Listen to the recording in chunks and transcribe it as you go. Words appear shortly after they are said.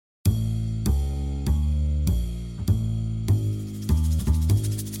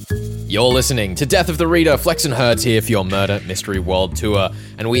You're listening to Death of the Reader. Flex and Hertz here for your Murder Mystery World Tour.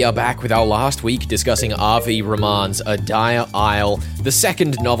 And we are back with our last week discussing R.V. Raman's A Dire Isle, the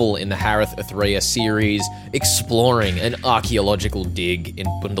second novel in the Harith Athreya series, exploring an archaeological dig in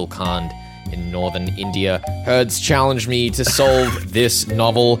Bundelkhand in northern India. Hertz challenged me to solve this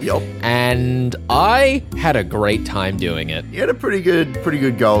novel, and I had a great time doing it. You had a pretty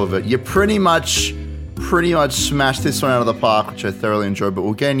good go of it. You pretty much smashed this one out of the park, which I thoroughly enjoyed, but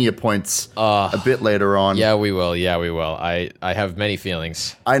we'll gain your points a bit later on. Yeah, we will. I have many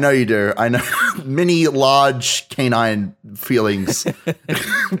feelings. I know you do. I know many large canine feelings.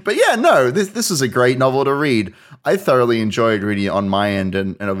 But yeah, no, this is a great novel to read. I thoroughly enjoyed reading it on my end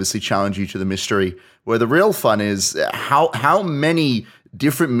and obviously challenge you to the mystery, where the real fun is how many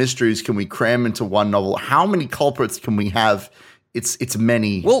different mysteries can we cram into one novel? How many culprits can we have? It's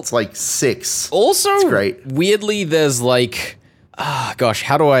many. Well, it's like 6. Also, it's great. Weirdly, there's like, how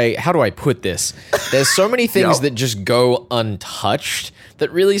do I put this? There's so many things that just go untouched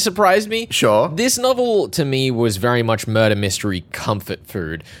that really surprised me. Sure. This novel, to me, was very much murder mystery comfort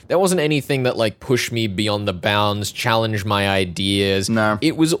food. There wasn't anything that, like, pushed me beyond the bounds, challenged my ideas. No.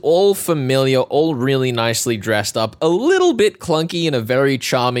 It was all familiar, all really nicely dressed up, a little bit clunky in a very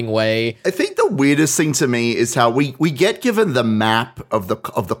charming way. I think the weirdest thing to me is how we get given the map of the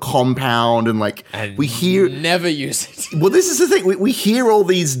compound and, like, we hear... never use it. Well, this is the thing. We hear all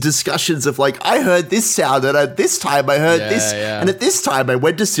these discussions of, like, I heard this sound, and at this time I heard this, and at this time I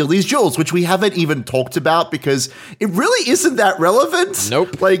went to steal these jewels, which we haven't even talked about because it really isn't that relevant.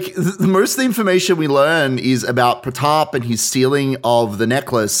 Nope. Like, most of the information we learn is about Pratap and his stealing of the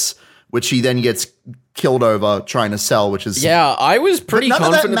necklace, which he then gets killed over trying to sell, which is... Yeah, I was pretty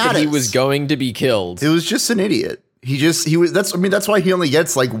confident that he matters. was going to be killed. It was just an idiot. That's why he only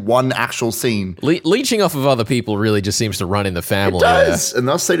gets like one actual scene. Leeching off of other people really just seems to run in the family. It does, and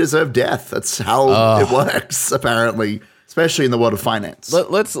thus they deserve death. That's how it works, apparently, especially in the world of finance.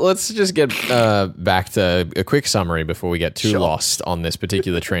 Let's just get back to a quick summary before we get too lost on this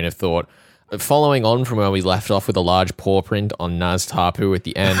particular train of thought. Following on from where we left off with a large paw print on Naz Tapu at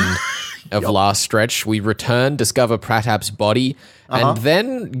the end of last stretch, we return, discover Pratap's body, and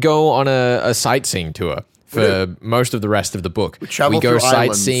then go on a sightseeing tour for most of the rest of the book. We go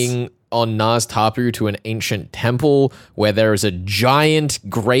sightseeing on Naz Tapu to an ancient temple where there is a giant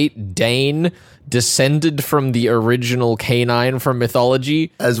Great Dane descended from the original canine from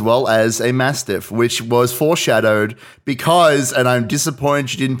mythology. As well as a Mastiff, which was foreshadowed because, and I'm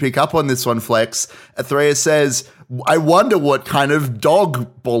disappointed you didn't pick up on this one, Flex, Athreya says, I wonder what kind of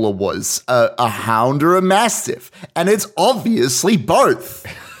dog Bola was, a hound or a Mastiff. And it's obviously both.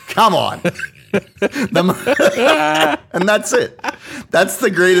 Come on. And that's it. That's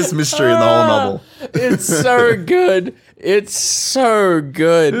the greatest mystery in the whole novel. It's so good. It's so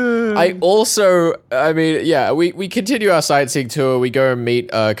good. We continue our sightseeing tour. We go and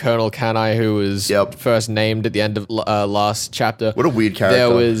meet Colonel Kanai, who was first named at the end of last chapter. What a weird character. There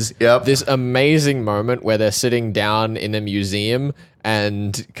was this amazing moment where they're sitting down in a museum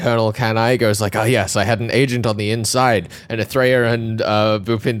and Colonel Kanai goes like, oh yes, I had an agent on the inside. And Athreya and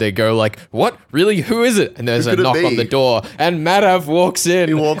Bhupinder go like, what? Really? Who is it? And there's a knock on the door and Madhav walks in.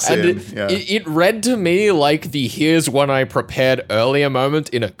 He walks in. It read to me like the here's one I prepared earlier moment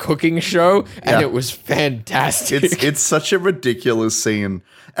in a cooking show, and it was fantastic. It's such a ridiculous scene.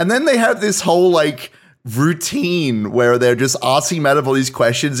 And then they have this whole like routine where they're just asking Madhav all these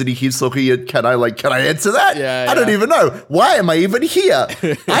questions and he keeps looking at, can I answer that? I don't even know. Why am I even here?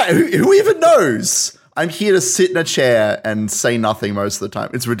 Who even knows? I'm here to sit in a chair and say nothing most of the time.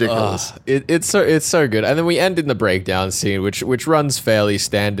 It's ridiculous. It's so good. And then we end in the breakdown scene, which runs fairly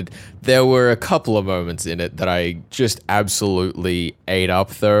standard. There were a couple of moments in it that I just absolutely ate up,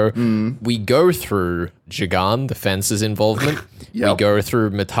 though. We go through Jagan, the fence's involvement. We go through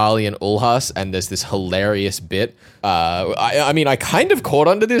Mitali and Ulhas, and there's this hilarious bit. I kind of caught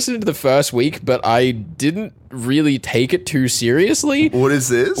onto this into the first week, but I didn't really take it too seriously. What is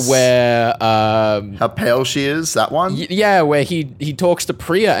this? Where how pale she is, that one? Where he talks to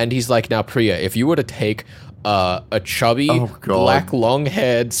Priya, and he's like, now Priya, if you were to take a chubby, black,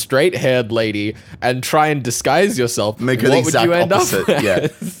 long-haired, straight-haired lady and try and disguise yourself, make her the exact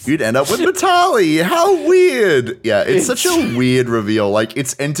opposite. You'd end up with Mitali. How weird. It's such a weird reveal. Like,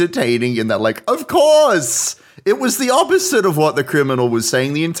 it's entertaining in that, like, of course it was the opposite of what the criminal was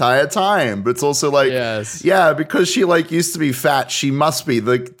saying the entire time. But it's also like, because she like used to be fat, she must be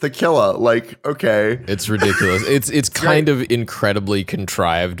the killer. Like, okay. It's ridiculous. It's kind of incredibly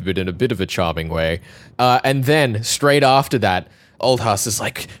contrived, but in a bit of a charming way. And then straight after that, Oldhas is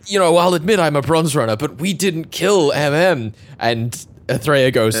like, I'll admit I'm a bronze runner, but we didn't kill MM. And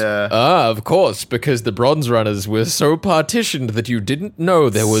Atreya goes, of course, because the Bronze Runners were so partitioned that you didn't know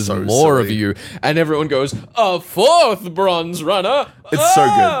there was more of you. And everyone goes, a fourth Bronze Runner. It's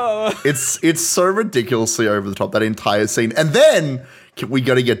so good. It's so ridiculously over the top, that entire scene. And then we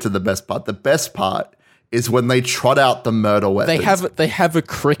got to get to the best part. The best part is when they trot out the murder weapons. They have a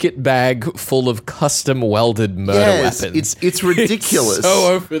cricket bag full of custom welded murder weapons. It's ridiculous. It's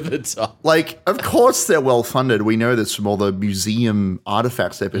so over the top. Like, of course they're well funded. We know this from all the museum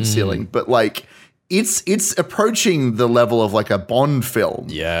artifacts they've been stealing. But like, it's approaching the level of like a Bond film.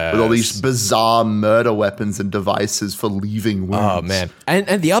 Yes. With all these bizarre murder weapons and devices for leaving wounds. Oh, man.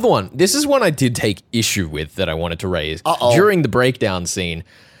 And the other one, this is one I did take issue with that I wanted to raise. During the breakdown scene,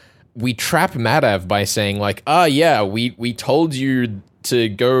 we trap Madav by saying like, we told you to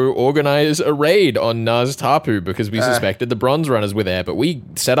go organize a raid on Naz Tapu because we suspected the Bronze Runners were there, but we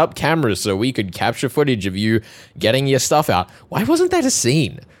set up cameras so we could capture footage of you getting your stuff out. Why wasn't that a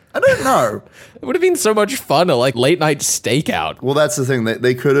scene? I don't know. It would have been so much fun, a like late night stakeout. Well, that's the thing.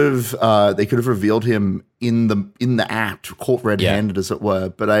 They could have revealed him in the act, caught red-handed, as it were.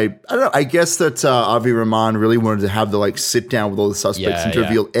 But I don't know. I guess that Avi Rahman really wanted to have the like sit down with all the suspects and to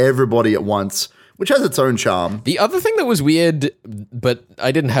reveal everybody at once, which has its own charm. The other thing that was weird, but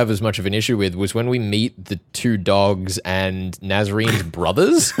I didn't have as much of an issue with, was when we meet the two dogs and Nazarine's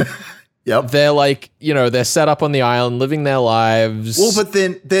brothers. Yep. They're like, they're set up on the island, living their lives. Well, but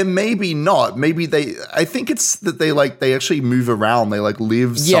then maybe not. Maybe I think it's that they actually move around. They like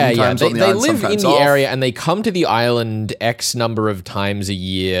live sometimes on the island, live sometimes in the off. area, and they come to the island X number of times a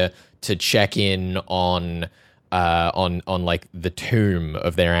year to check in on like the tomb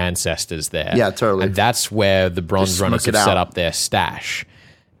of their ancestors there. Yeah, totally. And that's where the Bronze Runners have set up their stash.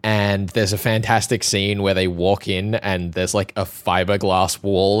 And there's a fantastic scene where they walk in and there's like a fiberglass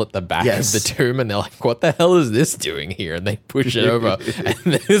wall at the back of the tomb, and they're like, what the hell is this doing here? And they push it over and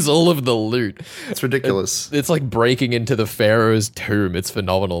there's all of the loot. It's ridiculous. It's like breaking into the pharaoh's tomb. It's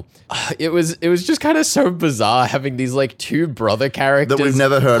phenomenal. It was just kind of so bizarre having these like two brother characters that we've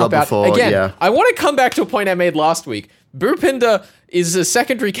never heard of before. Again, I want to come back to a point I made last week. Bhupinder is a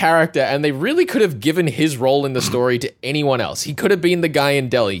secondary character, and they really could have given his role in the story to anyone else. He could have been the guy in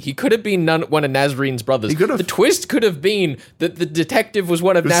Delhi. He could have been one of Nazarine's brothers. The twist could have been that the detective was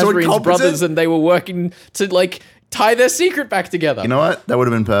one of Nazarine's brothers, and they were working to like tie their secret back together. You know what? That would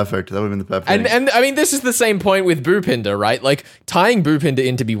have been perfect. That would have been the perfect thing. And I mean, this is the same point with Bhupinder, right? Like, tying Bhupinder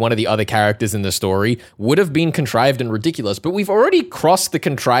in to be one of the other characters in the story would have been contrived and ridiculous, but we've already crossed the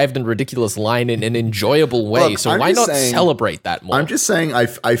contrived and ridiculous line in an enjoyable way, so why not celebrate that more? I'm just saying, I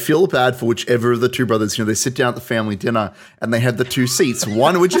feel bad for whichever of the two brothers. They sit down at the family dinner, and they have the two seats.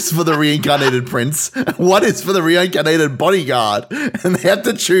 One which is for the reincarnated prince, one is for the reincarnated bodyguard, and they have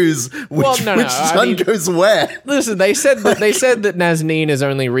to choose which son goes where. Listen, they said that Nazneen is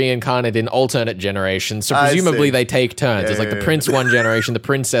only reincarnated in alternate generations, so presumably they take turns. It's like the prince one generation, the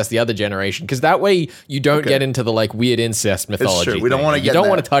princess the other generation, because that way you don't get into the like weird incest mythology. It's true. We don't want to get. You don't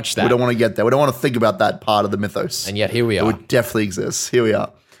want to touch that. We don't want to get there. We don't want to think about that part of the mythos. And yet here we are. It definitely exists. Here we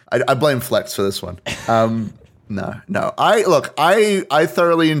are. I blame Flex for this one. No. I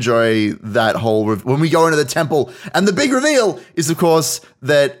thoroughly enjoy that whole when we go into the temple, and the big reveal is, of course,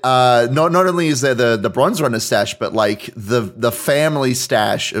 that not only is there the Bronze Runner stash, but like the family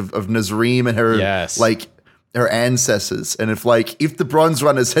stash of Nazreen and her her ancestors. And if the Bronze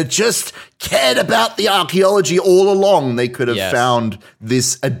Runners had just cared about the archaeology all along, they could have found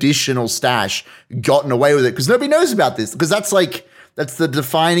this additional stash, gotten away with it, because nobody knows about this, because that's the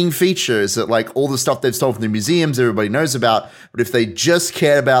defining feature, is that like all the stuff they've stolen from the museums, everybody knows about. But if they just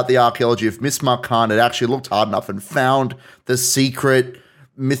cared about the archaeology, if Miss Khan had actually looked hard enough and found the secret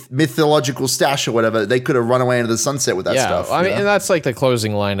mythological stash or whatever, they could have run away into the sunset with that stuff. I mean, and that's like the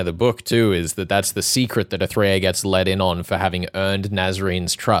closing line of the book too, is that's the secret that Atreya gets let in on for having earned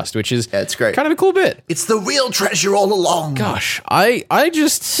Nazarine's trust, which is it's great. Kind of a cool bit. It's the real treasure all along. Gosh,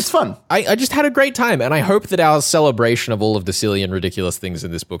 it's fun. I just had a great time, and I hope that our celebration of all of the silly and ridiculous things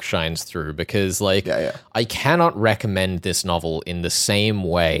in this book shines through, because I cannot recommend this novel in the same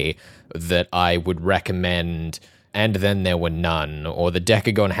way that I would recommend And Then There Were None, or The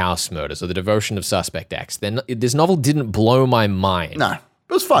Decagon House Murders, or The Devotion of Suspect X. Then this novel didn't blow my mind. No, it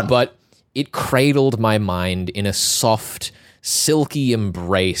was fun. But it cradled my mind in a soft, silky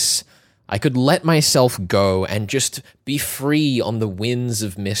embrace. I could let myself go and just be free on the winds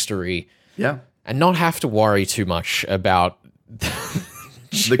of mystery. Yeah. And not have to worry too much about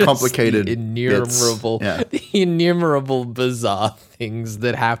the complicated the innumerable bizarre things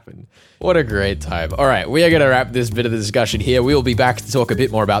that happen. What a great time. All right, we are going to wrap this bit of the discussion here. We will be back to talk a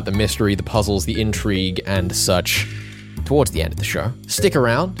bit more about the mystery, the puzzles, the intrigue, and such towards the end of the show. Stick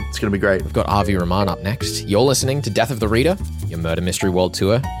around. It's going to be great. We've got Avi Rahman up next. You're listening to Death of the Reader, your Murder Mystery World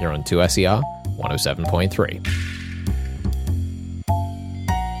Tour here on 2SER 107.3.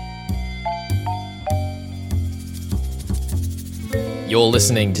 You're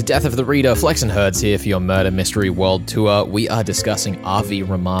listening to Death of the Reader. Flex and Herds here for your Murder Mystery World Tour. We are discussing Avi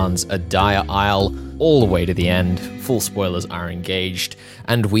Rahman's A Dire Isle all the way to the end. Full spoilers are engaged.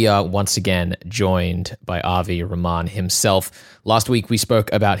 And we are once again joined by Avi Rahman himself. Last week we spoke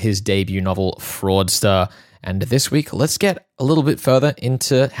about his debut novel, Fraudster. And this week, let's get a little bit further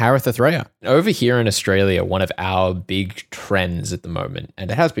into Harith Athreya. Over here in Australia, one of our big trends at the moment,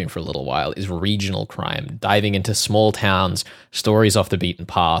 and it has been for a little while, is regional crime, diving into small towns, stories off the beaten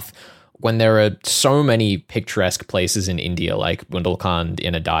path. When there are so many picturesque places in India, like Bundelkhand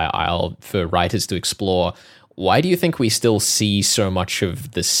in A Dire Isle, for writers to explore, why do you think we still see so much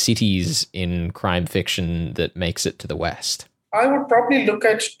of the cities in crime fiction that makes it to the West? I would probably look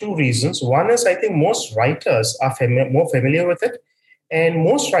at two reasons. One is I think most writers are more familiar with it. And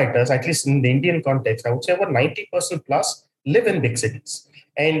most writers, at least in the Indian context, I would say about 90% plus live in big cities,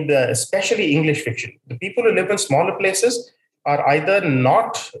 and especially English fiction. The people who live in smaller places are either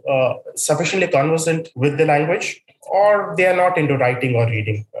not sufficiently conversant with the language, or they are not into writing or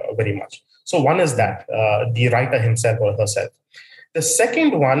reading very much. So one is that, the writer himself or herself. The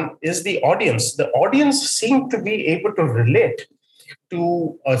second one is the audience. The audience seem to be able to relate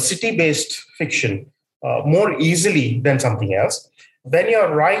to a city-based fiction more easily than something else. When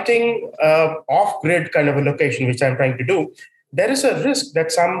you're writing off-grid kind of a location, which I'm trying to do, there is a risk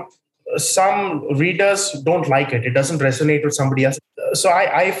that some readers don't like it. It doesn't resonate with somebody else. So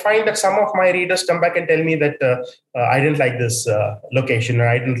I find that some of my readers come back and tell me that I didn't like this location, or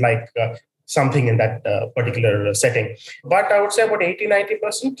I didn't like something in that particular setting. But I would say about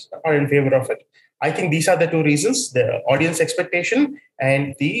 80-90% are in favor of it. I think these are the two reasons: the audience expectation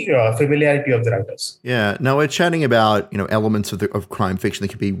and the familiarity of the writers. Yeah. Now we're chatting about, elements of crime fiction that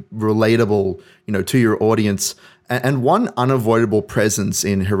can be relatable, to your audience. And one unavoidable presence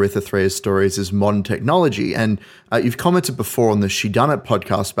in Harith Athreya's stories is modern technology. And you've commented before on the She Done It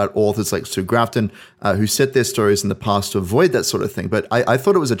podcast about authors like Sue Grafton, who set their stories in the past to avoid that sort of thing. But I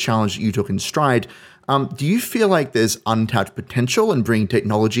thought it was a challenge that you took in stride. Do you feel like there's untapped potential in bringing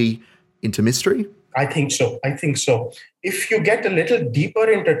technology into mystery? I think so. If you get a little deeper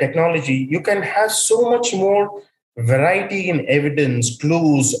into technology, you can have so much more variety in evidence,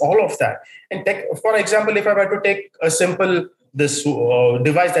 clues, all of that. And for example, if I were to take a simple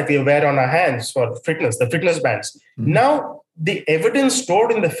device that we wear on our hands for fitness, the fitness bands. Mm-hmm. Now, the evidence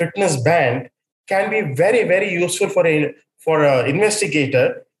stored in the fitness band can be very, very useful for an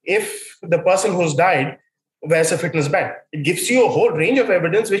investigator if the person who's died wears a fitness band. It gives you a whole range of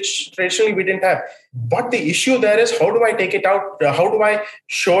evidence which traditionally we didn't have. But the issue there is, how do I take it out? How do I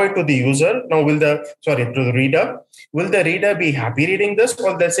show it to the user? Now, to the reader? Will the reader be happy reading this,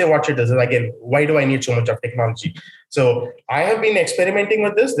 or they'll say, watch it as again, why do I need so much of technology? So I have been experimenting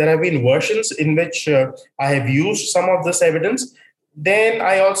with this. There have been versions in which I have used some of this evidence. Then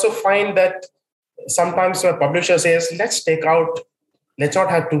I also find that sometimes my publisher says, let's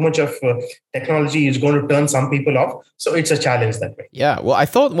not have too much of technology. It's going to turn some people off. So it's a challenge that way. Yeah. Well, I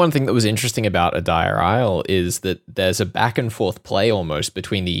thought one thing that was interesting about A Dire Isle is that there's a back and forth play almost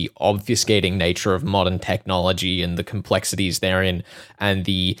between the obfuscating nature of modern technology and the complexities therein and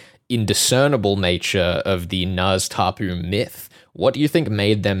the indiscernible nature of the Naz Tapu myth. What do you think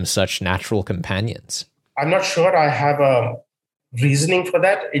made them such natural companions? I'm not sure I have a reasoning for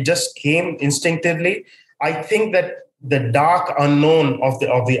that. It just came instinctively. I think that the dark unknown of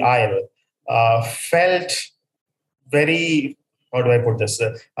the Isle felt very, how do I put this?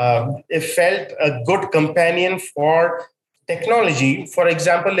 It felt a good companion for technology. For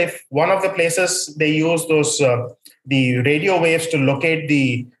example, if one of the places they use those the radio waves to locate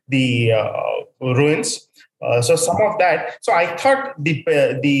the ruins. So some of that. So I thought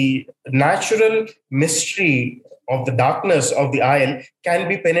the natural mystery of the darkness of the Isle can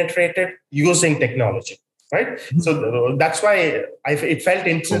be penetrated using technology. Right. Mm-hmm. So that's why it felt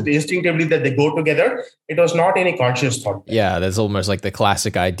instinctively that they go together. It was not any conscious thought. Yeah, there's almost like the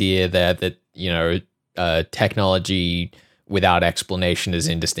classic idea there that, technology without explanation is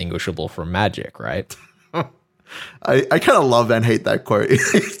indistinguishable from magic, right? I kind of love and hate that quote.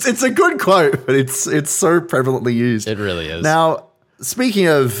 It's a good quote, but it's so prevalently used. It really is. Now, speaking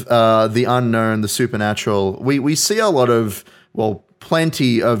of the unknown, the supernatural, we see a lot of,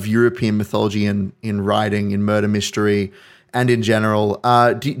 plenty of European mythology in writing, in murder mystery, and in general.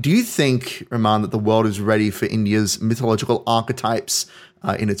 Do you think, Rahman, that the world is ready for India's mythological archetypes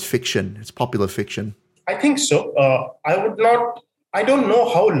in its fiction, its popular fiction? I think so. I don't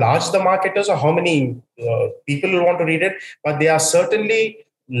know how large the market is or how many people will want to read it, but there are certainly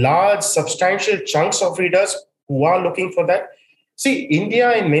large, substantial chunks of readers who are looking for that. See,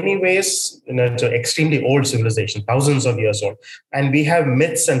 India in many ways, it's an extremely old civilization, thousands of years old. And we have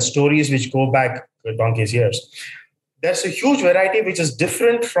myths and stories which go back donkey's years. There's a huge variety which is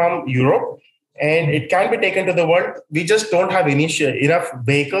different from Europe, and it can be taken to the world. We just don't have enough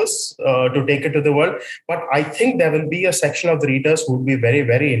vehicles to take it to the world. But I think there will be a section of the readers who would be very,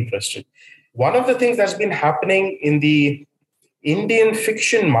 very interested. One of the things that's been happening in the Indian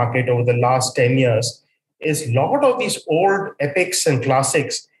fiction market over the last 10 years is a lot of these old epics and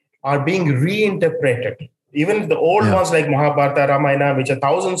classics are being reinterpreted. Even the old ones like Mahabharata, Ramayana, which are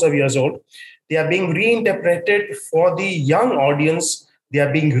thousands of years old, they are being reinterpreted for the young audience. They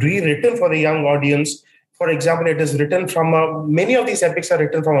are being rewritten for the young audience. For example, it is written from many of these epics are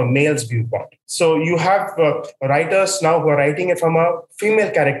written from a male's viewpoint. So you have writers now who are writing it from a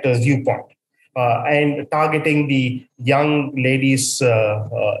female character's viewpoint. And targeting the young ladies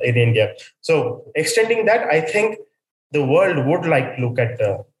in India. So extending that, I think the world would like to look at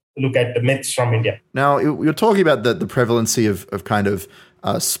the myths from India. Now, you're talking about the prevalency of kind of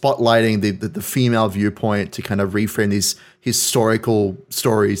spotlighting the female viewpoint to kind of reframe these historical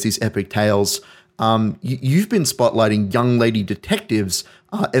stories, these epic tales. You've been spotlighting young lady detectives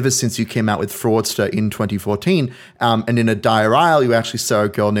ever since you came out with Fraudster in 2014. And in A Dire Isle, you actually saw a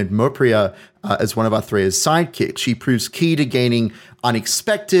girl named Mopriya as one of Athreya's sidekicks. She proves key to gaining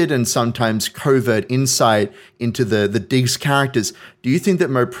unexpected and sometimes covert insight into the Diggs characters. Do you think that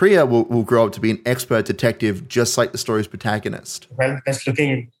Mopriya will grow up to be an expert detective just like the story's protagonist? Well, that's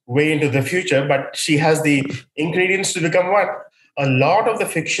looking way into the future, but she has the ingredients to become one. A lot of the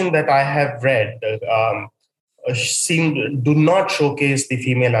fiction that I have read do not showcase the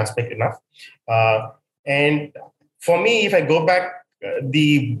female aspect enough. And for me, if I go back,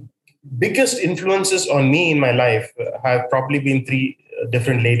 the biggest influences on me in my life have probably been three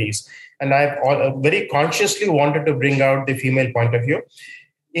different ladies. And I've very consciously wanted to bring out the female point of view.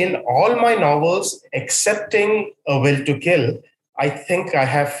 In all my novels, excepting A Will to Kill, I think I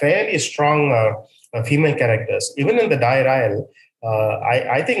have fairly strong female characters. Even in The Dire Isle,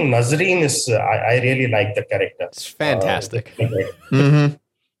 I think Nazreen is, I really like the character. It's fantastic.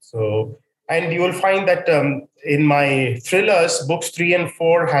 So, and you will find that in my thrillers, books 3 and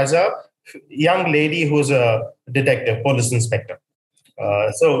 4 has a young lady who's a detective, police inspector.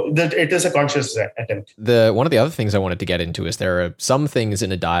 So it is a conscious attempt. One of the other things I wanted to get into is there are some things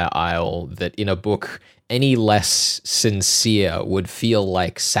in A Dire Isle that in a book any less sincere would feel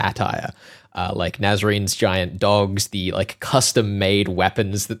like satire. Like Nazreen's giant dogs, the like custom-made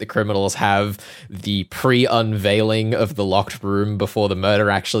weapons that the criminals have, the pre-unveiling of the locked room before the murder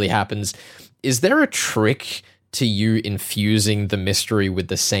actually happens. Is there a trick to you infusing the mystery with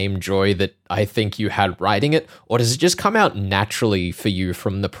the same joy that I think you had writing it, or does it just come out naturally for you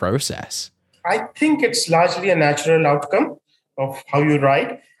from the process? I think it's largely a natural outcome of how you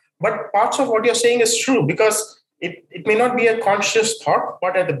write, but parts of what you're saying is true because it may not be a conscious thought,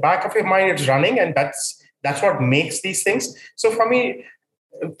 but at the back of your mind, it's running, and that's what makes these things. So for me,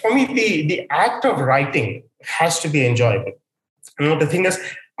 the act of writing has to be enjoyable. You know, the thing is,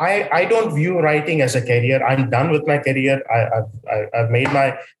 I don't view writing as a career. I'm done with my career. I've made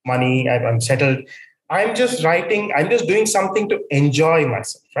my money. I'm settled. I'm just writing. I'm just doing something to enjoy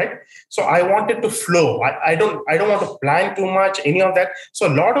myself, right? So I want it to flow. I don't want to plan too much, any of that. So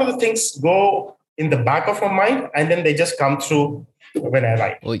a lot of the things go in the back of my mind, and then they just come through when I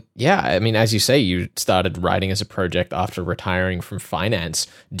write. Well, yeah. I mean, as you say, you started writing as a project after retiring from finance.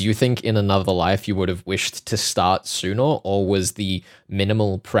 Do you think in another life you would have wished to start sooner, or was the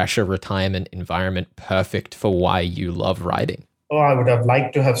minimal pressure retirement environment perfect for why you love writing? Oh, I would have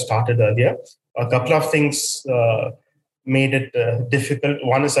liked to have started earlier. A couple of things made it difficult.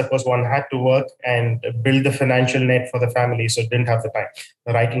 One is, of course, one had to work and build the financial net for the family, so didn't have the time.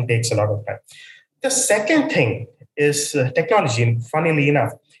 The writing takes a lot of time. The second thing is technology. And funnily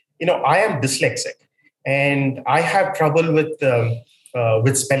enough, I am dyslexic and I have trouble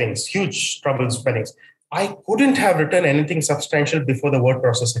with spellings, huge trouble with spellings. I couldn't have written anything substantial before the word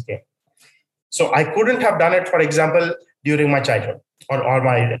processor came. So I couldn't have done it, for example, during my childhood or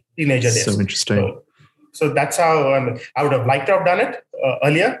my teenager days. So interesting. So that's how I would have liked to have done it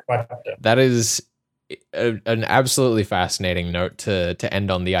earlier. But that is an absolutely fascinating note to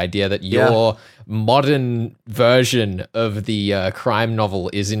end on, the idea that your modern version of the crime novel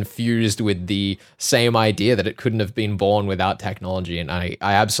is infused with the same idea that it couldn't have been born without technology. And I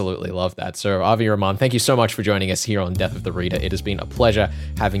absolutely love that. So Avi Rahman, thank you so much for joining us here on Death of the Reader. It has been a pleasure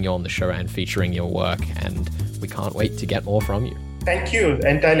having you on the show and featuring your work, and we can't wait to get more from you. Thank you.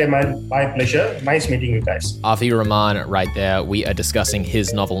 Entirely my pleasure. Nice meeting you guys. Avi Rahman right there. We are discussing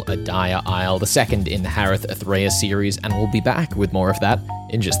his novel A Dire Isle, the second in the Harith Athreya series, and we'll be back with more of that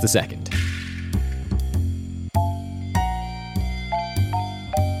in just a second.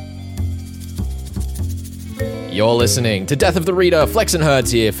 You're listening to Death of the Reader. Flex and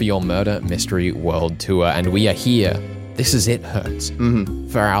Hertz here for your Murder Mystery World Tour, and we are here. This is it, Hertz,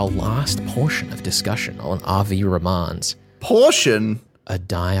 for our last portion of discussion on Avi Rahman's Portion? A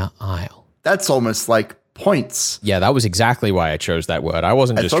Dire Isle. That's almost like points. Yeah, that was exactly why I chose that word. I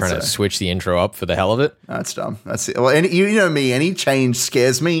wasn't just trying to switch the intro up for the hell of it. That's dumb. That's it. Well, you know me, any change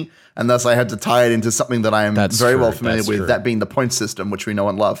scares me, and thus I had to tie it into something that I am very well familiar with, that being the point system, which we know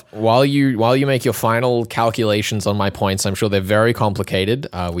and love. While you make your final calculations on my points, I'm sure they're very complicated.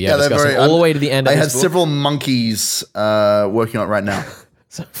 We are discussing all the way to the end of this book. I had several monkeys working on it right now.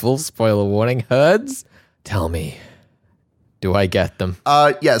 So full spoiler warning. Herds, tell me, do I get them?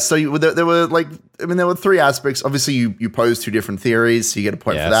 Yeah. So there were three aspects. Obviously, you posed two different theories, so you get a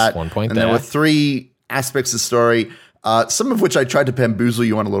point for that. 1 point. And there were three aspects of the story. Some of which I tried to bamboozle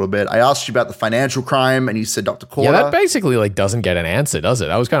you on a little bit. I asked you about the financial crime, and you said Dr. Corder. Yeah, that basically doesn't get an answer, does it?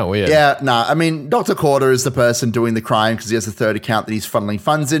 That was kind of weird. Yeah, nah. I mean, Dr. Corder is the person doing the crime because he has a third account that he's funneling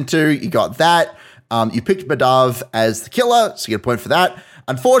funds into. You got that. You picked Madav as the killer, so you get a point for that.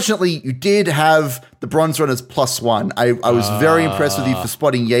 Unfortunately, you did have the Bronze Runners +1. I was very impressed with you for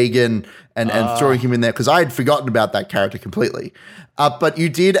spotting Yagan and throwing him in there because I had forgotten about that character completely. But you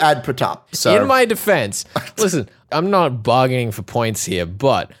did add Pratap. So in my defense, listen, I'm not bargaining for points here,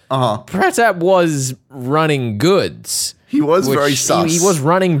 but Pratap was running goods. He was very sus. He was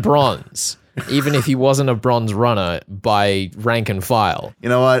running bronze. Even if he wasn't a bronze runner by rank and file. You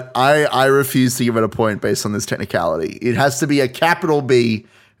know what? I refuse to give it a point based on this technicality. It has to be a capital B,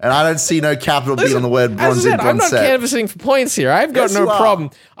 and I don't see no capital B on the word bronze in I'm not set. Canvassing for points here. I've got no problem.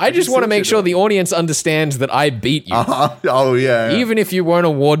 I just want to make sure the audience understands that I beat you. Oh, yeah. Even if you won't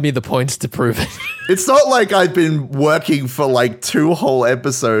award me the points to prove it. It's not like I've been working for like 2 whole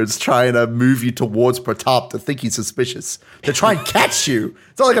episodes trying to move you towards Pratap to think he's suspicious, to try and catch you.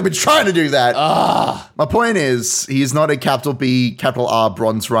 It's not like I've been trying to do that. My point is, he is not a capital B, capital R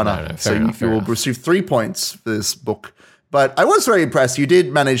bronze runner. No, so you will receive 3 points for this book. But I was very impressed. You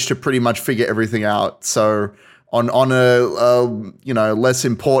did manage to pretty much figure everything out. So on a less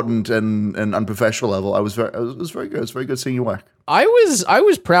important and unprofessional level, it was very good. It was very good seeing you work. I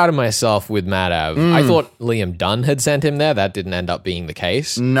was proud of myself with Madav. I thought Liam Dunn had sent him there. That didn't end up being the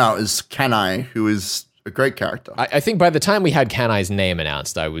case. No, it was Kanai, who is a great character. I think by the time we had Kanai's name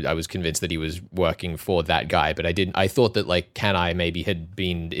announced, I was convinced that he was working for that guy. But I thought that like Kanai maybe had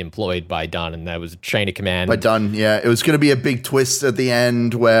been employed by Dunn, and there was a chain of command. By Dunn, yeah, it was going to be a big twist at the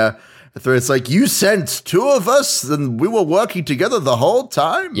end where it's like, you sent 2 of us, and we were working together the whole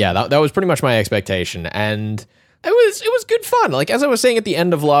time. Yeah, that was pretty much my expectation, and it was good fun. Like, as I was saying at the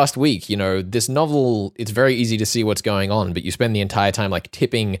end of last week, this novel, it's very easy to see what's going on, but you spend the entire time like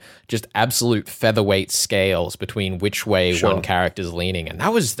tipping just absolute featherweight scales between which way one character's leaning, and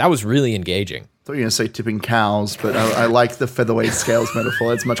that was really engaging. I thought you were going to say tipping cows, but I like the featherweight scales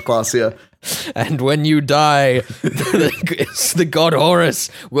metaphor. It's much classier. And when you die, the god Horus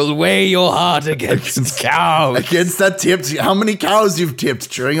will weigh your heart against cows. Against that tipped, how many cows you've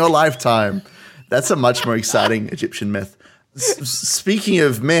tipped during your lifetime. That's a much more exciting Egyptian myth. Speaking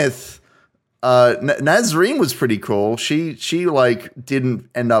of myth, Nazreen was pretty cool. She didn't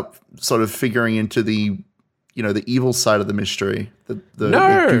end up sort of figuring into the evil side of the mystery,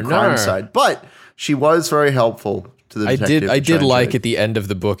 the crime side, but she was very helpful to the detective. I did like at the end of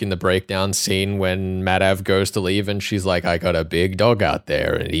the book in the breakdown scene when Madav goes to leave and she's like, I got a big dog out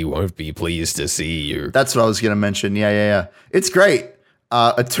there and he won't be pleased to see you. That's what I was going to mention. Yeah. It's great.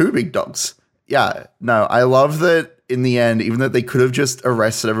 2 big dogs. Yeah, no, I love that in the end, even though they could have just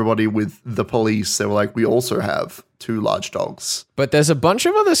arrested everybody with the police, they were like, we also have 2 large dogs. But there's a bunch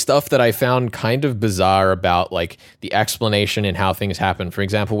of other stuff that I found kind of bizarre about like the explanation and how things happen. For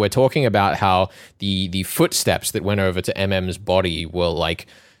example, we're talking about how the footsteps that went over to MM's body were like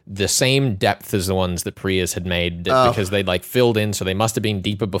the same depth as the ones that Priya's had made because they'd like filled in, so they must have been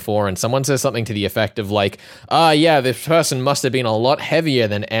deeper before. And someone says something to the effect of like, this person must have been a lot heavier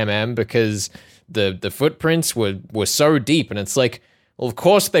than MM because the footprints were so deep. And it's like Well, of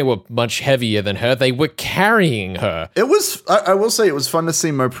course they were much heavier than her. They were carrying her. It was, I will say, it was fun to see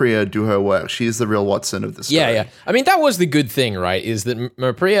Mopriya do her work. She is the real Watson of the story. Yeah. I mean, that was the good thing, right? Is that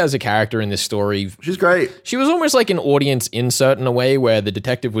Mopriya as a character in this story, She's great. she was almost like an audience insert in a way where the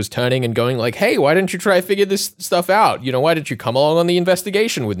detective was turning and going like, hey, why didn't you try to figure this stuff out? You know, why didn't you come along on the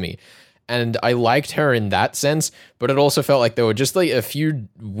investigation with me? And I liked her in that sense, but it also felt like there were just like a few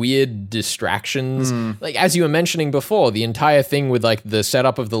weird distractions. Like as you were mentioning before, the entire thing with like the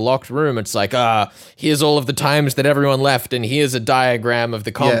setup of the locked room, it's like, here's all of the times that everyone left and here's a diagram of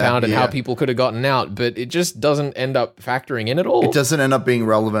the compound and how people could have gotten out, but it just doesn't end up factoring in at all. It doesn't end up being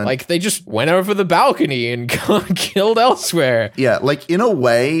relevant. Like they just went over the balcony and got killed elsewhere. Yeah, like in a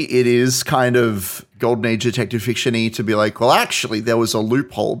way, it is kind of Golden Age detective fiction-y to be like, well, actually, there was a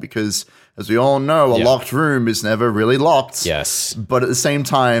loophole because, as we all know, a locked room is never really locked. Yes. But at the same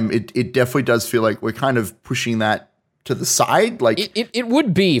time, it definitely does feel like we're kind of pushing that to the side. Like it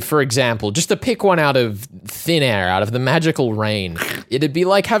would be, for example, just to pick one out of thin air, out of the magical rain, it'd be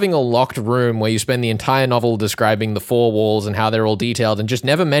like having a locked room where you spend the entire novel describing the four walls and how they're all detailed and just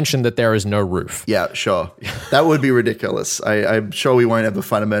never mention that there is no roof. Yeah, sure. That would be ridiculous. I'm sure we won't ever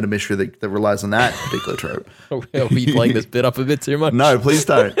find a murder mystery that relies on that particular trope. Are we playing this bit up a bit too much? No, please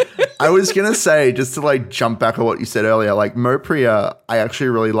don't. I was going to say, just to like jump back on what you said earlier, like Mopriya, I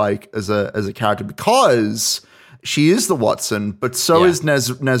actually really like as a character because she is the Watson, but so is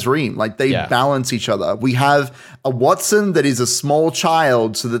Nazreen. Like they balance each other. We have a Watson that is a small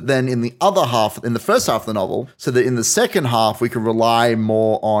child, so that then in the other half, in the first half of the novel, so that in the second half we can rely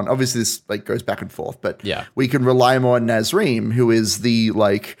more on. Obviously, this like goes back and forth, but we can rely more on Nazreen, who is the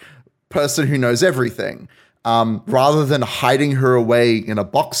like person who knows everything. Rather than hiding her away in a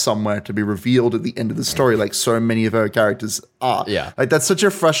box somewhere to be revealed at the end of the story, like so many of her characters are. Yeah. Like that's such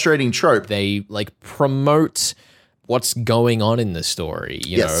a frustrating trope. They like promote what's going on in the story.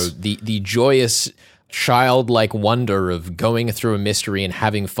 You know, the joyous childlike wonder of going through a mystery and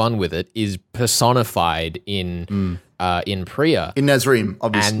having fun with it is personified in Priya. In Nazreen,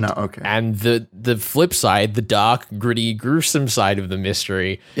 obviously. And the flip side, the dark, gritty, gruesome side of the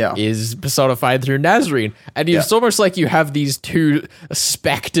mystery is personified through Nazreen. And it's almost like you have these two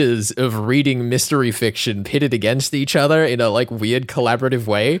specters of reading mystery fiction pitted against each other in a like weird collaborative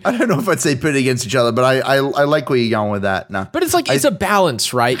way. I don't know if I'd say pitted against each other, but I like where you're going with that. No. But it's like, it's a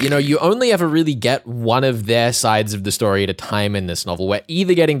balance, right? You know, you only ever really get one of their sides of the story at a time in this novel. We're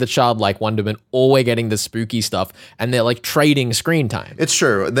either getting the childlike wonderment or we're getting the spooky stuff. And they're like trading screen time. It's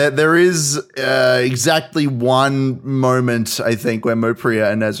true. There is exactly one moment, I think, where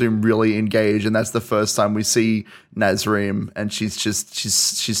Mopriya and Nazreen really engage, and that's the first time we see Nazreen, and she's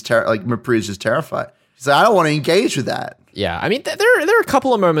like Mopriya's just terrified. She's like, I don't want to engage with that. Yeah, I mean, there are a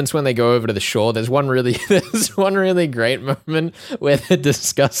couple of moments when they go over to the shore. There's one really great moment where they're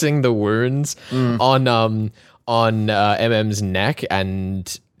discussing the wounds on MM's neck,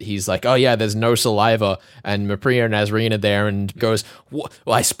 and he's like, oh yeah, there's no saliva, and Mopriya and Nazreen are there and goes, well,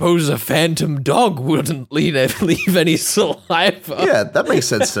 I suppose a phantom dog wouldn't leave any saliva. Yeah, that makes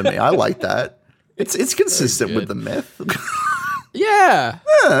sense to me. I like that. It's consistent with the myth. Yeah.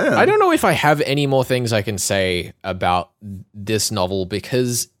 I don't know if I have any more things I can say about this novel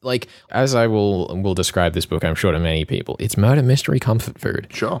because, like, as I will describe this book, I'm sure to many people, it's murder mystery comfort food.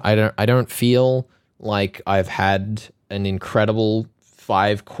 Sure. I don't feel like I've had an incredible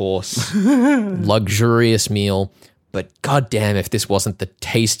 5-course luxurious meal, but goddamn if this wasn't the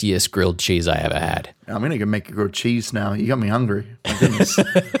tastiest grilled cheese I ever had. I'm gonna go make a grilled cheese now. You got me hungry. My goodness.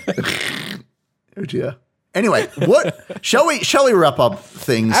 Oh dear. Anyway, what shall we wrap up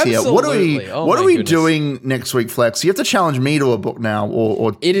things Absolutely. here? What are we doing next week, Flex? You have to challenge me to a book now,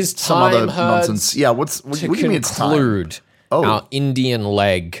 or it is some other nonsense. Yeah, what do you mean it's time? Conclude our Indian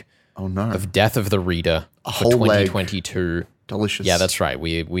leg of Death of the Reader for 2022. Leg. Delicious. Yeah, that's right.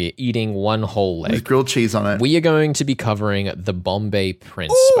 We're eating one whole leg. With grilled cheese on it. We are going to be covering The Bombay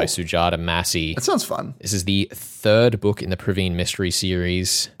Prince by Sujata Massey. That sounds fun. This is the third book in the Praveen Mystery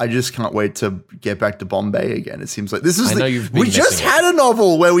series. I just can't wait to get back to Bombay again. It seems like this is we just had a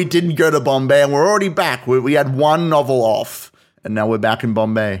novel where we didn't go to Bombay and we're already back. We had one novel off and now we're back in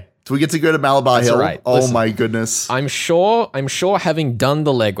Bombay. Do we get to go to Malabar Hill? Right. Oh Listen, my goodness. I'm sure having done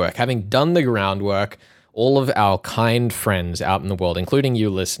the legwork, having done the groundwork, all of our kind friends out in the world, including you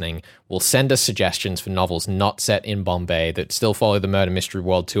listening, will send us suggestions for novels not set in Bombay that still follow the Murder Mystery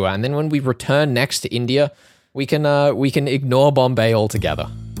World Tour. And then when we return next to India, we can ignore Bombay altogether.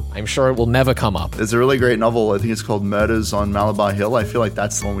 I'm sure it will never come up. There's a really great novel. I think it's called Murders on Malabar Hill. I feel like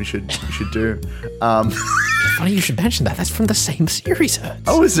that's the one we should do. Funny you should mention that. That's from the same series, Hertz.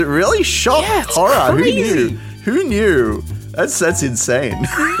 Oh, is it really? Shock Yeah, it's horror. crazy. Who knew? That's insane.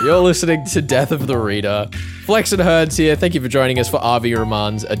 You're listening to Death of the Reader. Flex and Herds here. Thank you for joining us for R.V.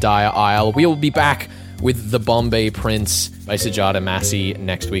 Rahman's Adaya Isle. We will be back with The Bombay Prince by Sujata Massey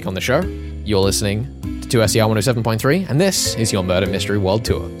next week on the show. You're listening to 2SER 107.3, and this is your Murder Mystery World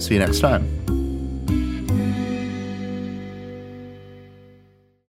Tour. See you next time.